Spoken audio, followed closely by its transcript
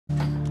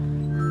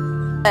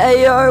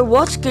Ayo,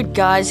 what's good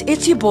guys?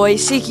 It's your boy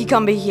Seeky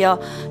here.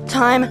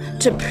 Time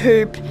to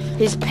poop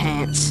his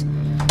pants.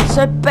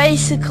 So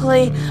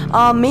basically,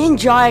 me and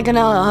Jai are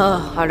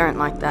gonna, I don't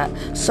like that.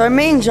 So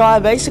me and Jai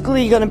are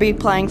basically gonna be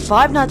playing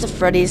Five Nights at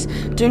Freddy's.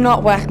 Do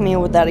not whack me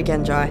with that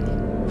again, Jai.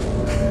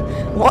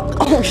 What?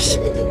 Oh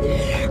shit.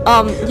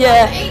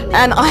 Yeah,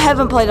 and I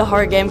haven't played a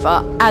horror game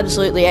for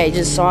absolutely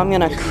ages, so I'm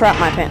gonna crap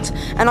my pants.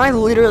 And I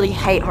literally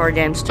hate horror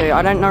games too.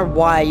 I don't know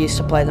why I used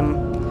to play them.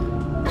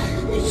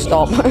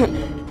 Stop.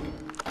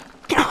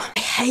 I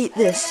hate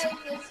this.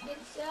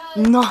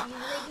 No.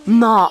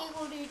 Nah,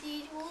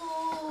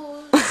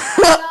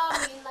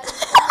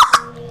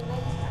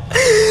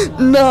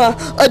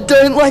 I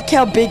don't like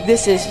how big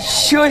this is.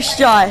 Shush,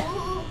 Jai.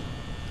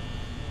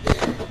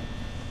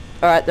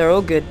 Alright, they're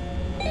all good.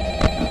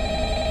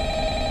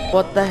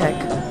 What the heck?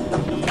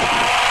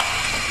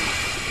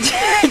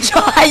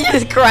 Jai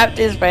just crapped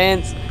his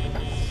pants.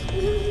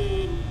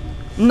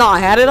 Nah,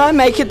 how did I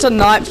make it to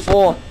night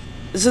 4?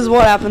 This is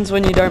what happens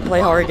when you don't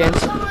play horror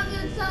games.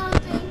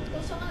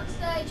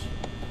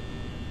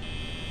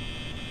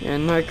 Yeah,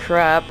 no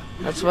crap.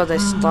 That's where they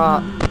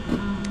start.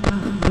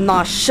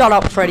 Nah, shut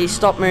up, Freddy.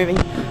 Stop moving.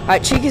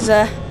 Alright, Chica's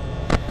there.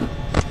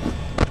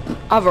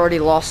 I've already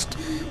lost.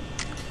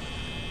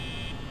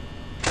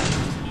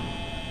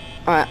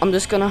 Alright, I'm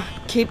just gonna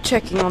keep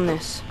checking on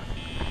this.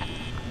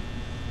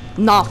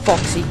 Nah,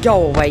 Foxy,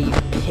 go away, you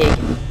pig.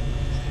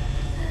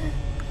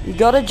 You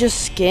gotta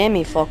just scare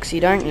me, Foxy,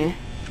 don't you?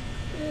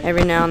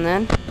 Every now and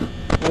then.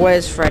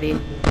 Where's Freddy?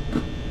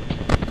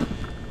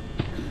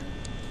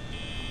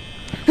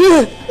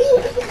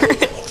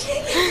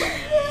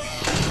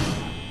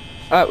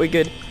 Alright, we're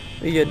good.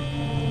 We're good.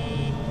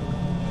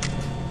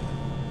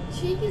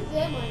 Cheek is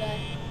there, my guy.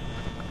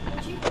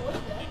 Cheek was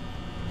there.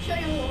 Shut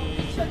your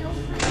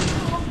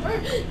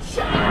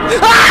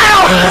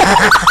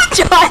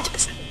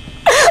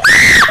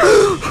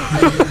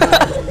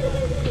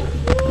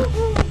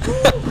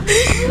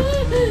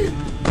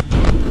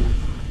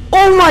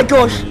Oh my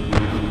gosh!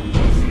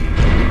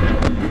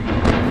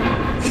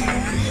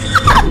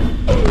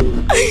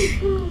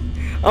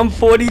 I'm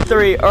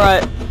 43.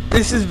 Alright,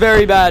 this is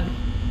very bad.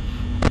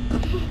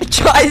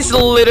 Jai's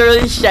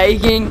literally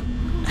shaking.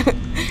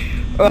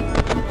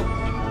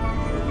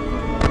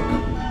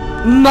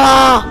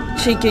 Nah!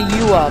 Chica,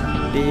 you are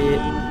bit.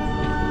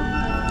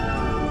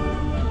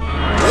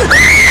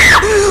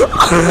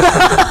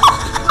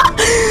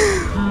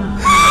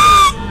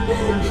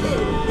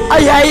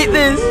 I hate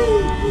this.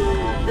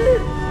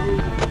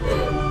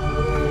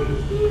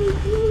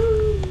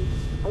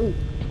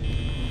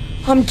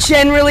 I'm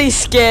generally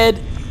scared.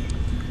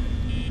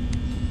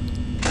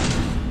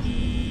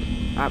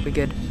 Alright, we're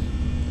good.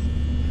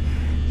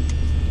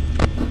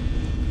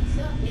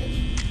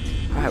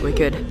 Alright, we're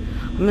good.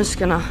 I'm just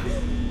gonna...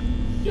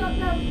 Shut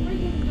that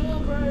freaking door,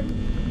 bro.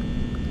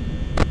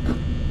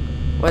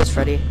 Where's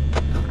Freddy?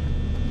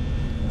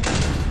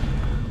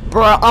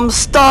 Bro, I'm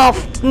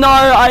stuffed. No,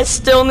 I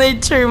still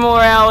need 2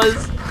 more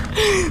hours.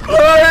 No,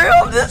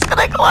 I'm just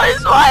gonna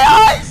close my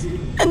eyes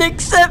and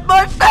accept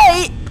my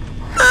fate.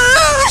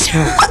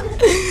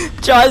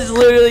 Jai's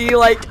literally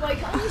like... Wait,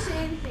 can't you see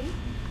anything?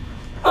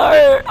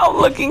 No, I'm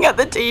looking at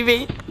the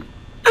TV.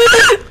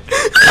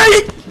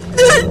 I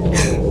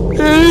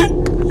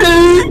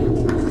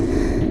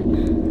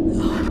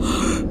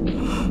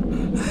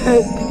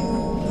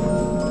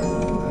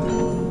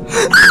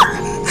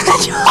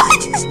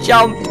just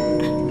jumped.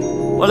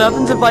 What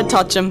happens if I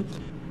touch him?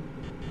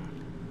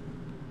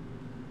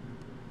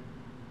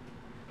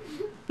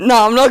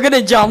 No, I'm not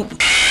gonna jump.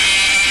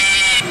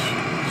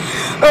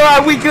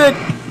 Alright, we good.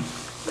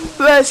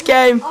 First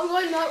game. I'm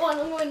going night 1,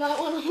 I'm going night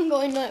 1, I'm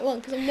going night 1,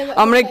 because I'm never...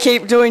 I'm gonna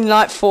keep doing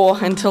night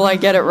 4 until I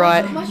get it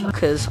right,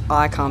 because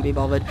I can't be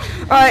bothered.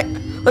 Alright,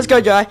 let's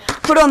go, Jai.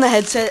 Put on the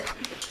headset.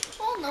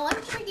 Oh no,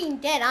 I'm freaking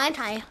dead, aren't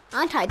I?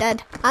 Aren't I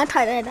dead? Aren't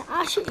I dead?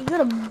 Ah shit, you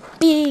got a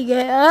big...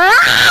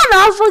 Ah,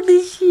 no, fuck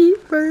this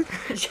shit, bro.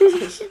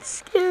 This shit's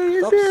scary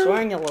as hell. Stop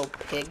swearing, you little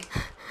pig.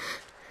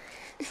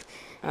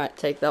 Alright,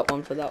 take that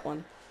one for that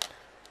one.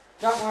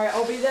 Don't worry,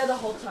 I'll be there the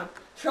whole time.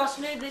 Trust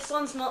me, this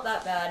one's not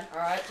that bad.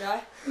 Alright,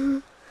 Jai?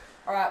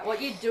 Alright,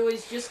 what you do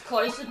is just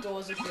close the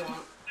doors if you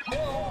want.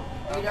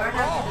 You don't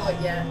have to do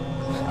it yet.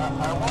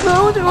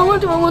 No, I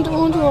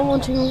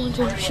want to,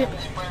 shit.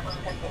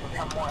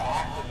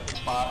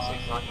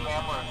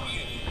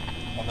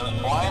 And those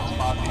blind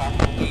spots have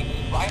to be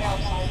right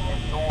outside your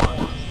door.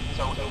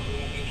 So if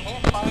you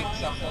can't find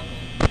something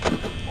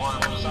or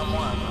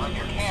someone on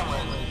your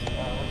cameras,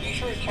 be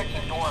sure to check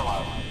the door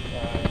lock.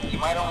 You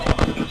might only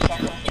have a few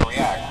seconds to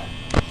react.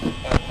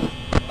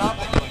 Not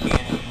that you would be in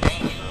any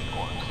danger, of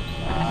course.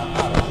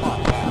 Not a fun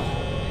task.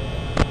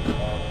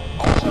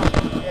 Also,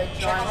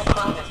 check on the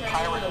permanent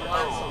pirate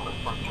code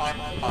from time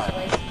to time.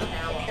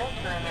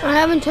 I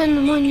haven't turned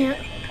them on yet.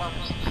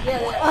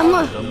 I'm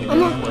on.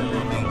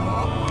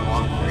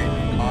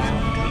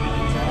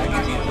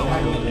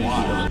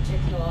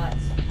 Check the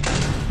lights.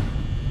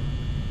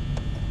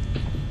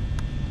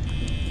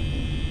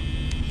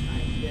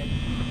 Alright, good.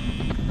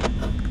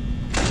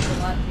 The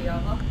light the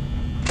other.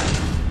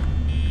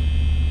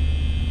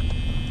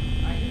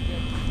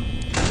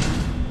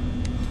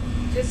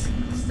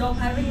 Stop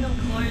having them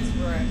closed,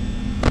 bro.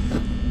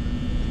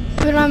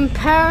 But I'm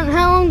parent.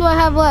 How long do I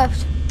have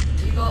left?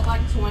 You got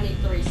like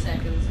 23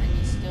 seconds and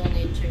you still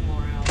need 2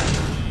 more hours.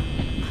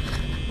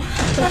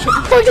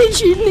 What did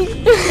you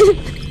need?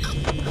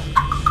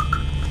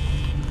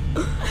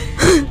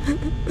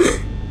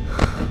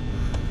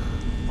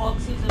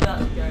 Foxy's about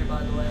to go,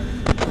 by the way.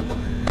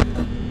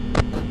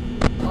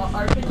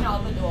 Oh, open your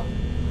other door.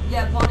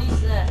 Yeah,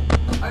 Bonnie's there.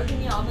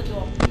 Open your other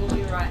door. You'll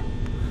be right.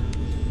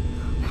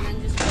 And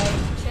then just wait.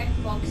 Check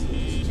Foxy.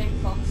 Just check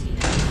Foxy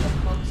now. Check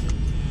Foxy.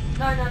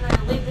 No.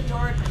 Leave the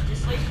door open.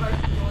 Just leave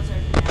both the doors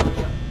open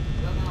now.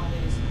 You're gonna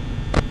lose.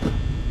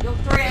 You're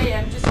 3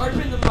 a.m. Just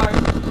open them both.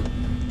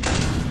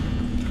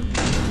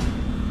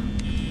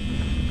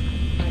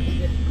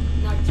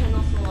 No, turn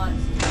off the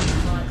lights.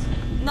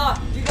 No,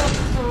 you got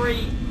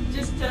 3.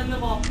 Just turn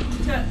them off.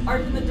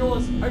 Open the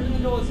doors. Open the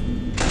doors.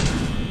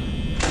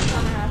 You're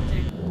gonna have to.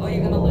 Or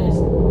you're gonna lose.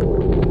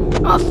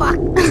 Oh fuck.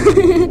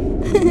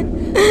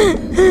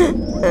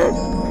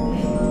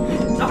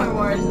 Don't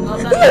worry, it's not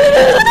that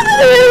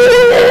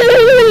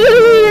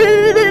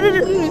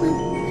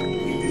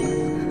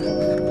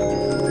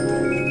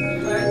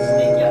Don't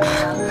stick your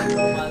hand out the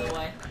door, by the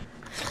way.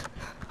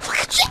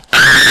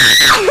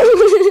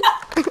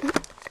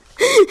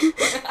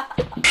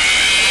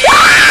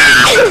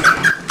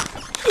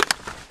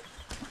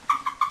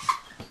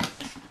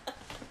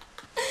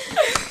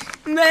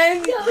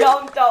 Man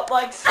jumped up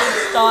like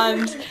 6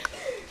 times.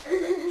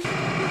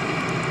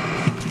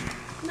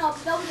 No,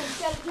 that was a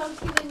better jump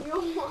scare than your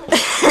one.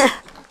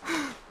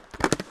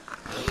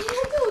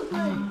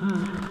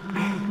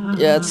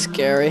 Yeah, it's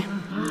scary.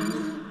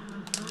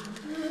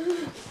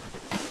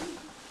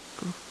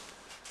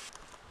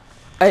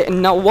 Hey,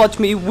 now watch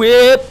me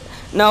whip.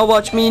 Now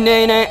watch me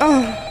nay nay.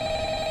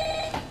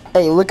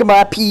 Hey, look at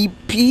my pee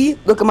pee.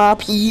 Look at my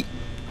pee.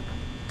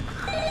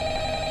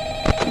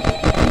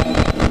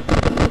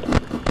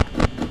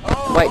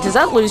 Wait, does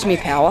that lose me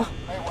power?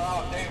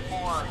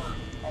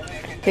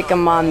 Picking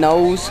my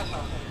nose.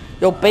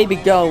 Yo, baby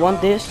girl,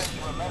 want this?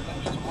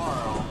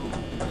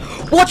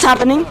 What's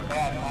happening?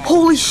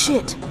 Holy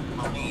shit.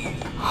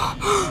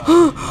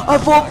 I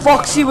thought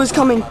Foxy was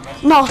coming.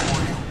 No.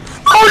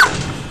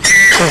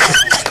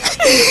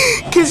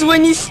 Because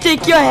when you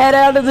stick your head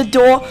out of the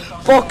door,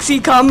 Foxy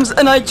comes,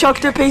 and I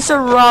chucked a piece of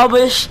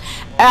rubbish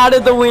out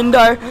of the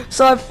window.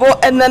 So I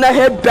thought, and then I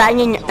heard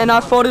banging, and I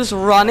thought it was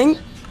running.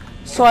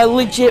 So I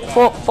legit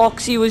thought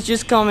Foxy was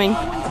just coming.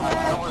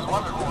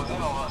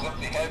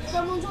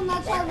 Someone's on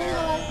that side of the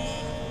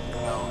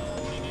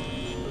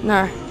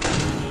No.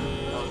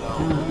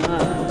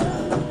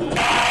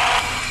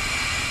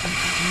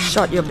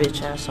 Shut your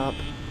bitch ass up.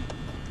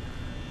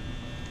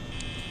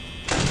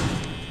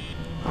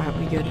 Alright,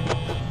 we good.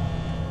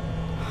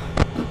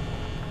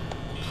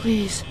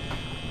 Please.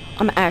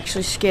 I'm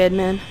actually scared,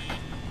 man.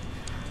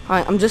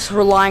 Alright, I'm just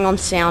relying on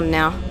sound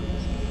now.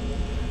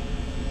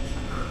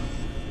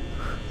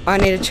 I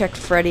need to check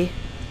Freddy.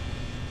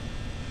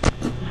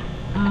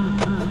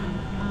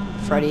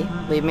 Freddy,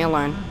 leave me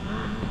alone.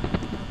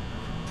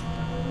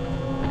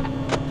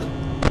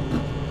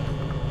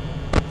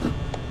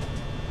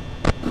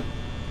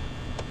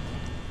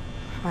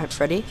 Alright,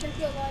 Freddy. Check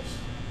your lights.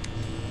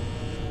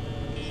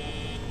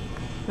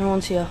 No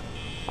one's here.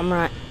 I'm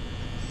right.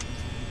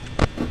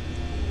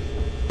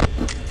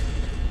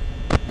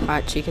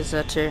 Alright, Chica's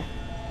there too.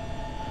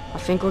 I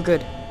think we're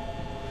good.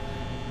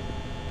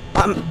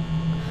 Alright,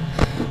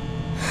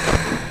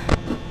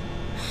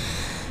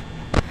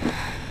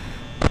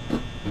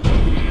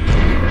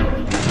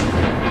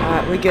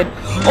 we good.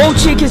 Oh,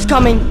 Chica's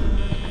coming!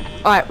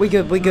 Alright, we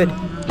good, we good.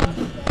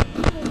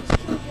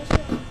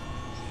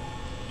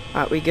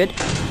 Alright, we good.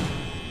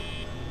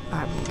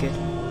 Alright, we good.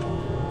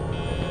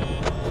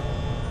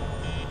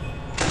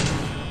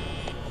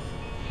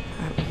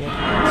 Alright, we good.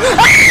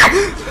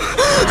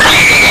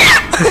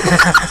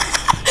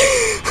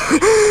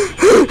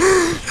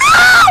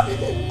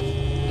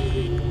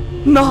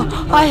 No,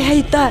 I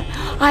hate that.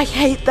 I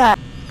hate that.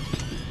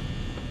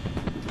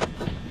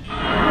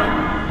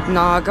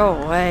 Nah, go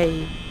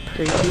away,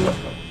 creepy.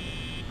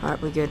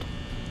 Alright, we're good.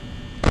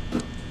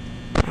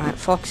 Alright,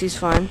 Foxy's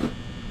fine.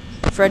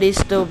 Freddy's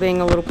still being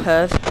a little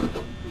perv.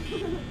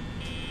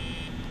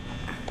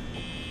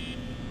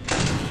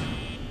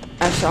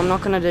 Actually, I'm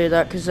not gonna do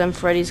that because then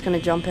Freddy's gonna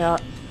jump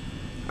out.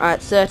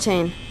 Alright,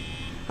 13.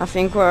 I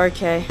think we're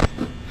okay.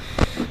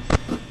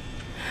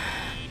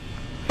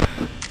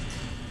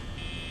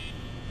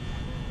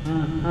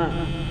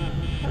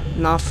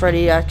 Nah,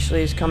 Freddy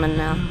actually is coming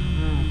now.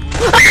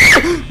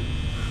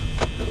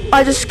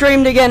 I just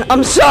screamed again.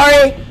 I'm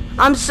sorry.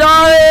 I'm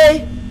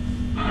sorry.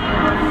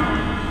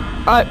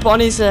 Alright,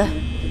 Bonnie's there.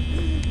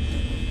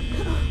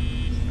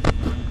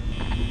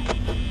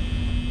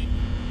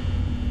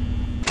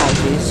 Oh,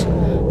 jeez.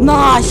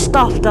 Nah, I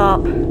stuffed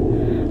up.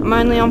 I'm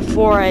only on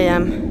 4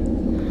 a.m.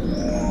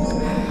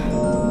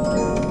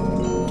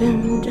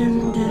 Dun,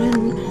 dun,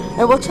 dun.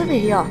 Hey, what's over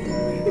here?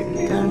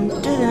 Dun,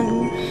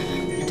 dun,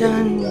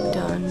 dun,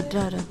 dun, dun,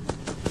 dun.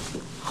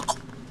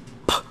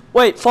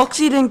 Wait,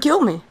 Foxy didn't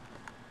kill me.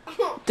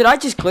 Did I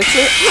just glitch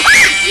it?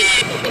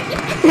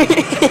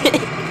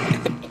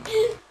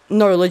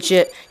 No,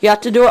 legit. You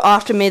have to do it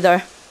after me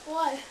though.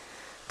 Why?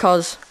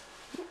 Cause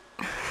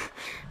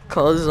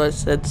I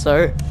said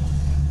so.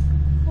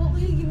 What will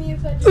you give me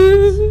if I do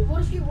this?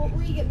 What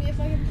will you get me if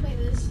I complete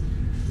this?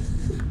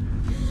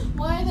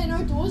 Why are there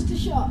no doors to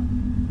shut?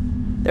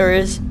 There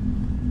is.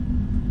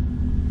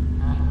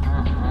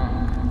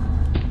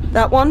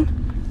 That one?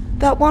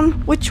 That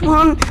one? Which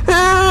one?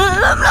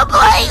 I'm not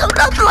playing! I'm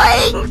not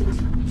playing!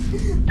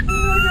 Put it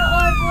on your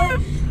eye, boy.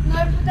 No,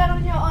 put that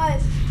on your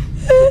eyes.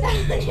 Put that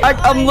on your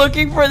I'm eyes.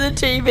 looking for the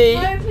TV.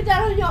 No, put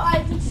that on your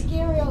eyes. It's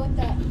scarier like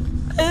that.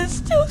 It's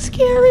still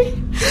scary.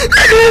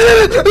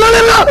 Where do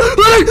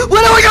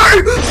I go?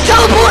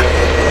 Teleport!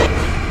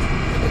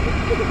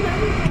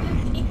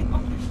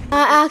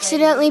 I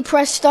accidentally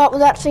pressed start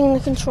with that thing in the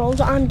controls.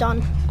 I'm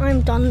done.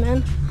 I'm done,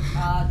 man.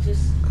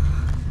 Just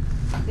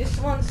this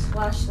one's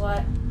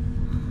flashlight.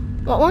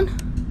 What one?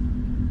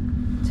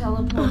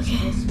 Teleport to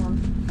this one.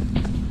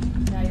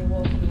 Now you're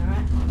walking,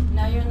 alright?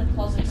 Now you're in the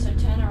closet, so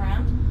turn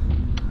around.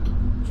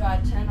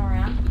 Turn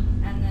around,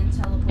 and then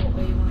teleport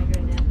where you want to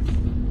go next.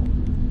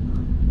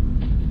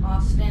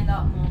 Stand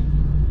up more.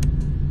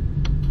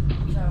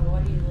 So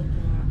what are you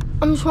looking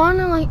at? I'm trying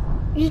to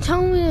you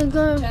tell me to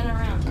go. Turn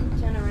around.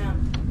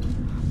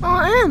 Oh,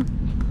 I am.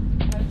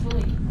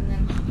 Hopefully, and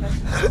then press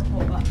the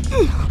teleport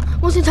button.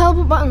 What's the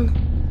teleport button?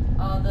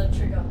 The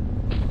trigger.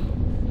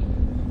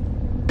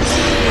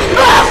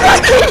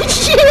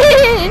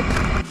 Shit!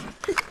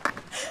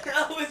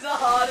 That was the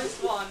hardest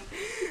one.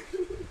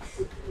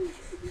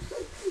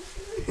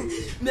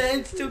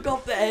 Man took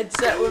off the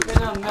headset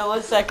within a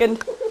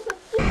millisecond.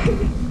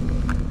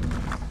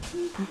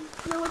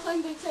 No, we're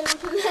playing Big Table.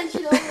 Turn that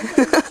shit off.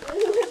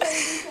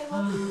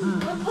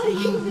 We're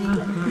playing Big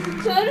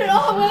Table. Turn it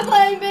off. We're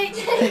playing Big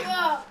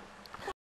Table.